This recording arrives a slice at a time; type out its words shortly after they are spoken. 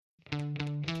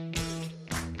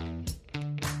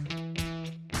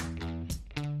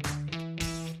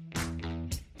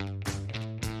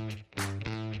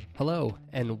Hello,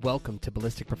 and welcome to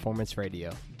Ballistic Performance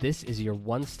Radio. This is your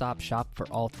one-stop shop for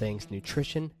all things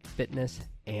nutrition, fitness,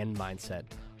 and mindset.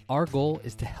 Our goal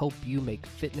is to help you make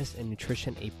fitness and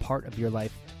nutrition a part of your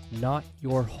life, not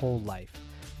your whole life.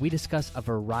 We discuss a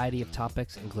variety of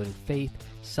topics, including faith,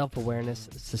 self-awareness,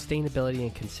 sustainability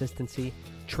and consistency,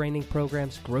 training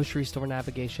programs, grocery store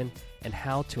navigation, and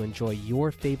how to enjoy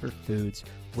your favorite foods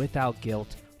without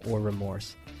guilt or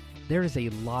remorse. There is a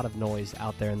lot of noise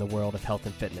out there in the world of health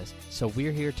and fitness, so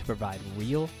we're here to provide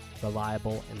real,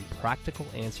 reliable, and practical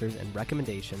answers and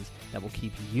recommendations that will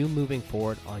keep you moving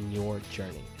forward on your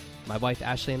journey. My wife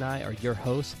Ashley and I are your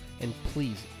hosts, and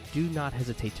please do not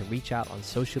hesitate to reach out on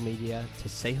social media to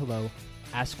say hello,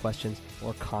 ask questions,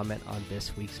 or comment on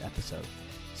this week's episode.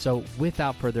 So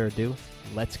without further ado,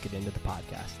 let's get into the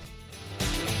podcast.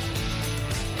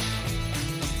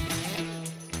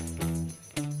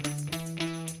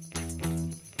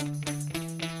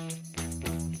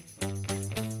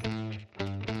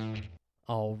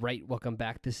 All right, welcome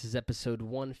back. This is episode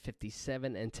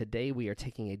 157, and today we are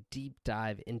taking a deep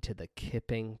dive into the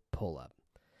kipping pull-up.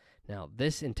 Now,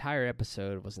 this entire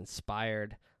episode was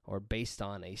inspired or based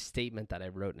on a statement that I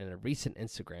wrote in a recent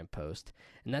Instagram post,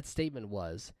 and that statement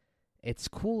was, it's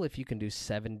cool if you can do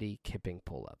 70 kipping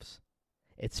pull-ups.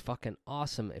 It's fucking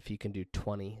awesome if you can do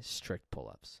 20 strict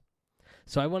pull-ups.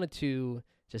 So I wanted to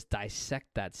just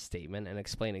dissect that statement and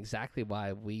explain exactly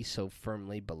why we so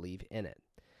firmly believe in it.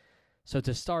 So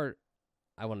to start,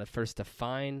 I want to first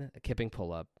define a kipping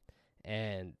pull-up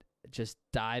and just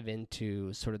dive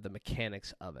into sort of the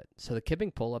mechanics of it. So the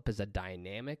kipping pull-up is a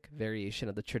dynamic variation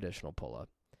of the traditional pull-up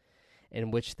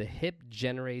in which the hip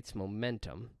generates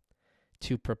momentum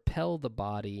to propel the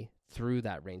body through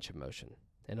that range of motion.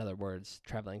 In other words,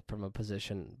 traveling from a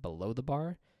position below the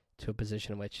bar to a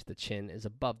position in which the chin is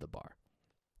above the bar.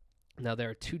 Now there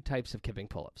are two types of kipping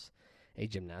pull-ups, a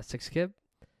gymnastics kip,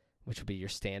 which would be your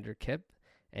standard kip,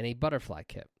 and a butterfly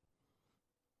kip.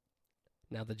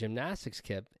 Now, the gymnastics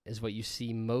kip is what you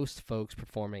see most folks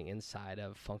performing inside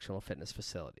of functional fitness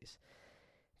facilities.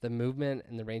 The movement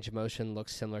and the range of motion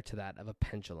looks similar to that of a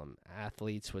pendulum.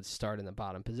 Athletes would start in the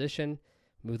bottom position,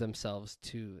 move themselves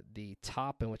to the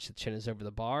top in which the chin is over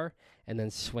the bar, and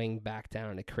then swing back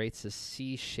down, and it creates a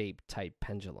C-shaped type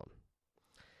pendulum.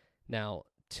 Now,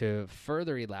 to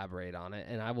further elaborate on it,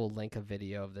 and I will link a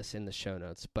video of this in the show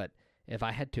notes, but if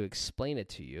I had to explain it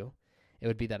to you, it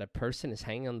would be that a person is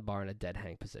hanging on the bar in a dead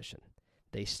hang position.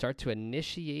 They start to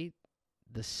initiate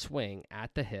the swing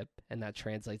at the hip, and that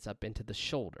translates up into the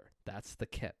shoulder. That's the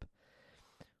kip.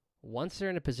 Once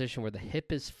they're in a position where the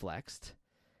hip is flexed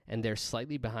and they're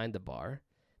slightly behind the bar,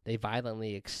 they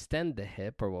violently extend the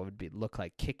hip, or what would look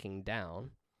like kicking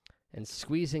down, and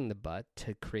squeezing the butt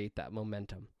to create that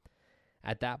momentum.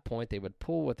 At that point, they would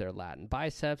pull with their lat and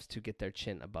biceps to get their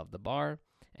chin above the bar,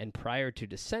 and prior to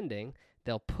descending,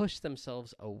 they'll push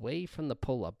themselves away from the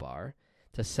pull-up bar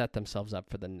to set themselves up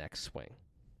for the next swing.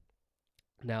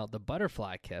 Now, the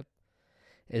butterfly kip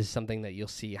is something that you'll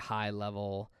see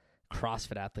high-level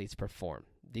CrossFit athletes perform.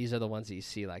 These are the ones that you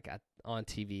see like on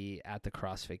TV at the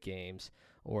CrossFit Games,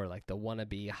 or like the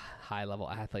wannabe high-level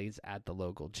athletes at the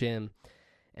local gym.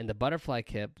 And the butterfly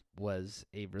kip was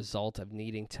a result of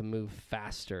needing to move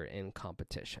faster in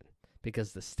competition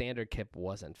because the standard kip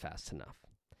wasn't fast enough.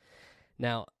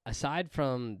 Now, aside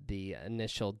from the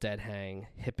initial dead hang,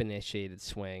 hip-initiated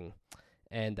swing,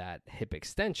 and that hip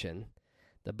extension,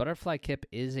 the butterfly kip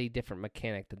is a different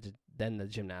mechanic than the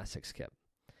gymnastics kip.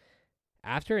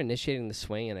 After initiating the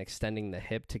swing and extending the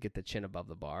hip to get the chin above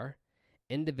the bar,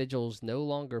 individuals no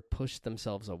longer push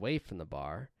themselves away from the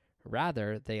bar.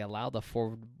 Rather, they allow the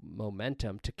forward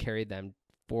momentum to carry them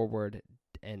forward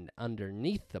and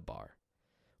underneath the bar,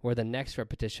 where the next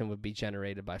repetition would be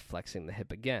generated by flexing the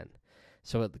hip again.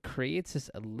 So it creates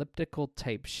this elliptical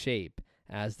type shape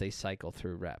as they cycle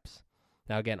through reps.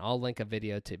 Now again, I'll link a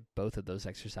video to both of those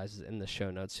exercises in the show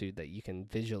notes so that you can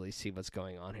visually see what's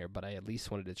going on here, but I at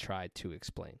least wanted to try to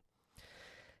explain.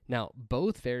 Now,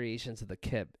 both variations of the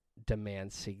kip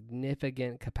demand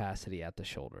significant capacity at the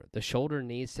shoulder. The shoulder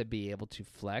needs to be able to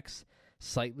flex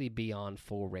slightly beyond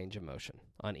full range of motion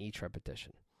on each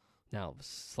repetition. Now,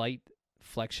 slight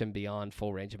flexion beyond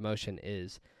full range of motion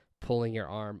is pulling your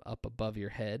arm up above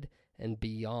your head and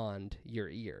beyond your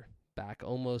ear, back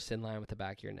almost in line with the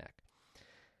back of your neck.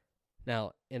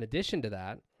 Now, in addition to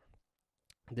that,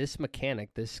 this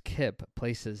mechanic, this kip,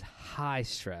 places high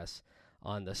stress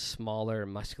on the smaller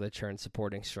musculature and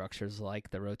supporting structures like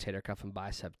the rotator cuff and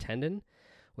bicep tendon,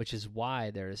 which is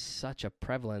why there is such a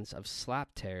prevalence of slap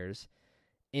tears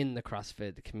in the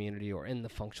CrossFit community or in the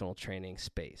functional training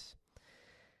space.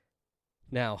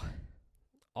 Now,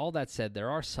 all that said,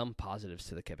 there are some positives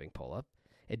to the kipping pull-up.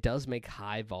 It does make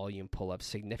high-volume pull-ups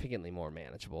significantly more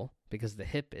manageable because the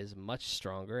hip is much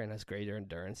stronger and has greater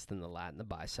endurance than the lat and the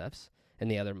biceps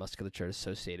and the other musculature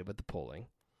associated with the pulling.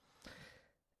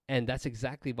 And that's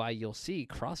exactly why you'll see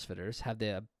CrossFitters have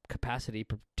the capacity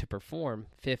to perform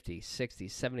 50, 60,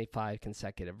 75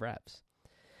 consecutive reps.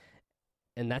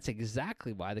 And that's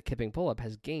exactly why the kipping pull-up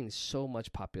has gained so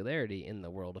much popularity in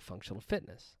the world of functional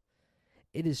fitness.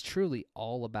 It is truly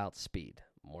all about speed.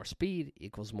 More speed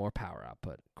equals more power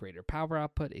output. Greater power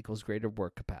output equals greater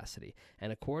work capacity.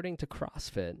 And according to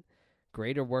CrossFit,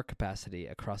 greater work capacity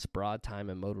across broad time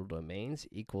and modal domains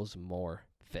equals more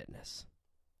fitness.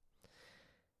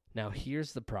 Now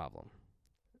here's the problem.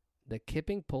 The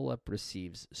kipping pull-up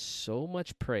receives so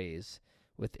much praise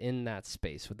within that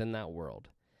space, within that world,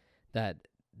 that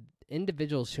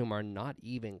individuals whom are not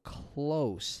even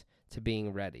close to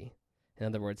being ready, in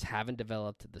other words, haven't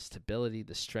developed the stability,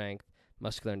 the strength,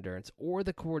 muscular endurance, or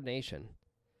the coordination,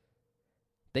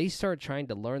 they start trying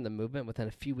to learn the movement within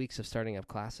a few weeks of starting up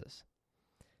classes.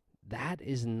 That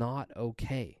is not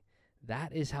okay.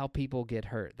 That is how people get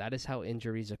hurt. That is how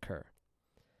injuries occur.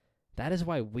 That is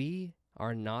why we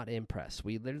are not impressed.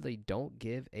 We literally don't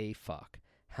give a fuck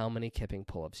how many kipping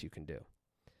pull-ups you can do.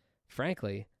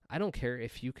 Frankly, I don't care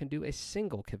if you can do a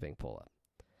single kipping pull-up.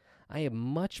 I am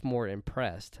much more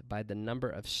impressed by the number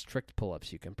of strict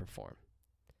pull-ups you can perform.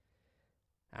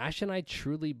 Ash and I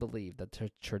truly believe that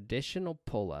the traditional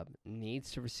pull-up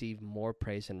needs to receive more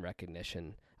praise and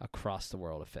recognition across the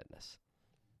world of fitness.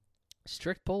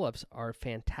 Strict pull-ups are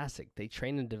fantastic. They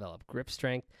train and develop grip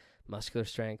strength, muscular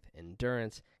strength,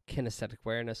 endurance, kinesthetic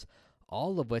awareness,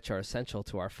 all of which are essential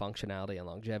to our functionality and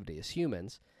longevity as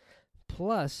humans.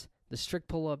 Plus, the strict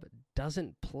pull-up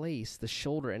doesn't place the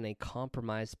shoulder in a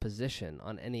compromised position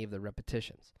on any of the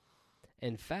repetitions.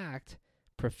 In fact,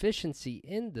 proficiency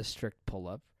in the strict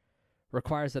pull-up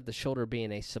requires that the shoulder be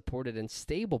in a supported and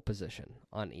stable position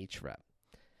on each rep.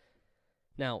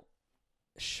 Now,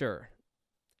 sure,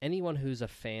 anyone who's a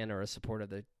fan or a supporter of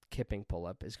the kipping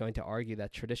pull-up is going to argue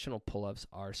that traditional pull-ups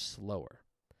are slower.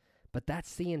 But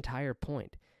that's the entire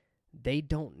point. They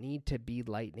don't need to be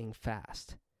lightning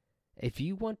fast. If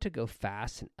you want to go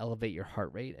fast and elevate your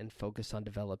heart rate and focus on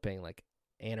developing like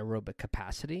anaerobic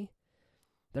capacity,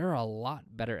 there are a lot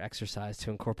better exercise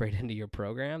to incorporate into your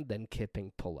program than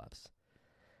kipping pull-ups.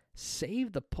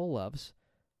 Save the pull-ups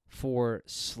for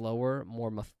slower,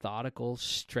 more methodical,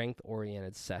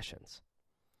 strength-oriented sessions.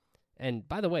 And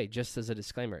by the way, just as a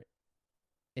disclaimer,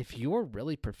 if you're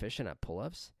really proficient at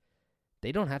pull-ups,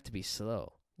 they don't have to be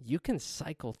slow. You can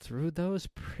cycle through those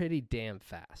pretty damn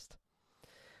fast.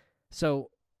 So,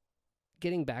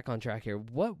 getting back on track here,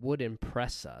 what would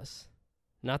impress us?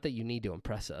 Not that you need to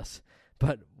impress us,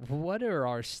 but what are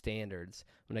our standards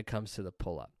when it comes to the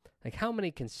pull-up? Like, how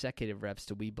many consecutive reps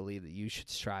do we believe that you should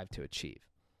strive to achieve?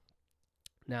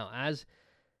 Now, as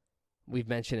we've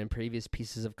mentioned in previous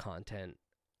pieces of content,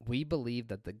 we believe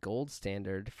that the gold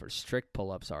standard for strict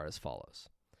pull-ups are as follows.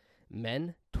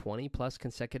 Men, 20-plus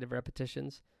consecutive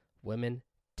repetitions. Women,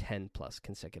 10-plus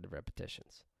consecutive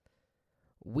repetitions.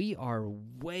 We are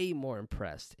way more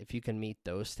impressed if you can meet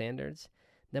those standards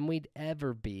than we'd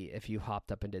ever be if you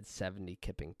hopped up and did 70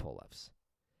 kipping pull-ups.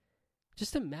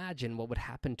 Just imagine what would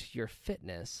happen to your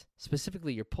fitness,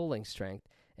 specifically your pulling strength,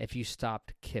 if you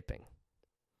stopped kipping.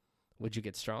 Would you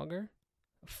get stronger?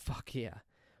 Fuck yeah.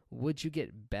 Would you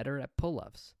get better at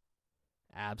pull-ups?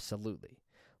 Absolutely.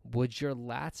 Would your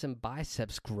lats and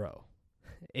biceps grow?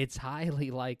 It's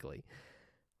highly likely.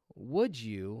 Would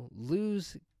you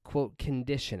lose, quote,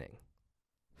 conditioning?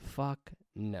 Fuck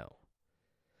no.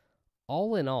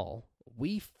 All in all,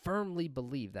 we firmly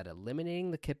believe that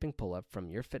eliminating the kipping pull-up from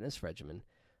your fitness regimen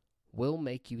will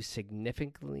make you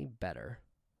significantly better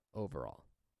overall.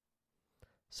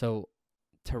 So,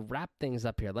 to wrap things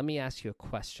up here, let me ask you a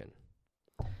question.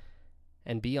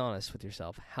 And be honest with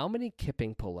yourself. How many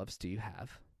kipping pull-ups do you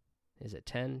have? Is it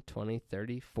 10, 20,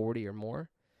 30, 40 or more?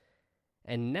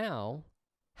 And now,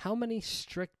 how many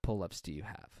strict pull-ups do you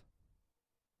have?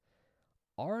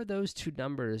 Are those two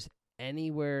numbers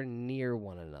anywhere near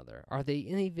one another? Are they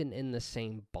even in the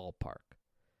same ballpark?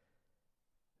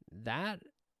 That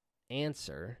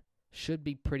answer should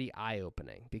be pretty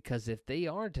eye-opening, because if they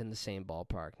aren't in the same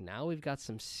ballpark, now we've got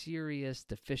some serious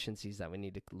deficiencies that we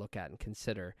need to look at and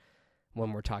consider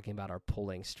when we're talking about our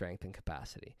pulling strength and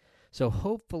capacity. So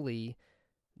hopefully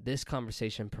this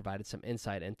conversation provided some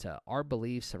insight into our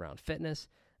beliefs around fitness,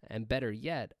 And better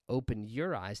yet, open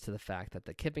your eyes to the fact that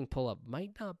the kipping pull-up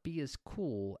might not be as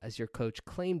cool as your coach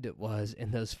claimed it was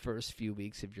in those first few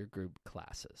weeks of your group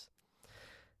classes.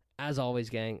 As always,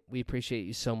 gang, we appreciate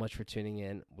you so much for tuning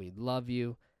in. We love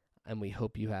you, and we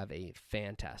hope you have a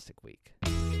fantastic week.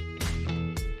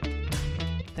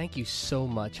 Thank you so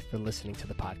much for listening to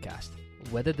the podcast.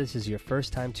 Whether this is your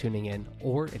first time tuning in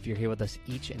or if you're here with us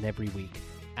each and every week,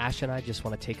 Ash and I just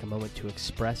want to take a moment to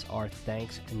express our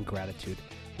thanks and gratitude.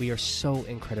 We are so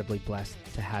incredibly blessed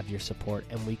to have your support,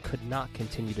 and we could not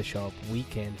continue to show up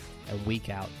week in and week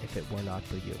out if it were not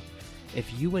for you.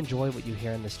 If you enjoy what you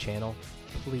hear on this channel,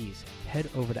 please head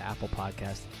over to Apple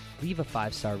Podcasts, leave a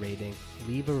 5-star rating,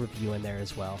 leave a review in there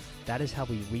as well. That is how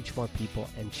we reach more people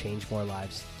and change more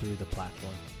lives through the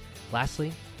platform.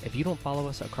 Lastly, if you don't follow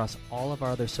us across all of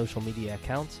our other social media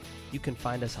accounts, you can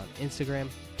find us on Instagram,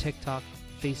 TikTok,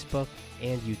 Facebook,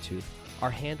 and YouTube.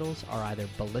 Our handles are either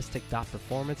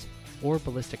ballistic.performance or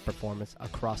ballistic performance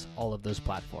across all of those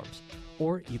platforms.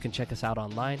 Or you can check us out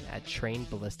online at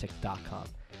trainballistic.com.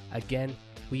 Again,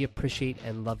 we appreciate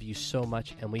and love you so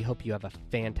much, and we hope you have a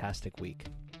fantastic week.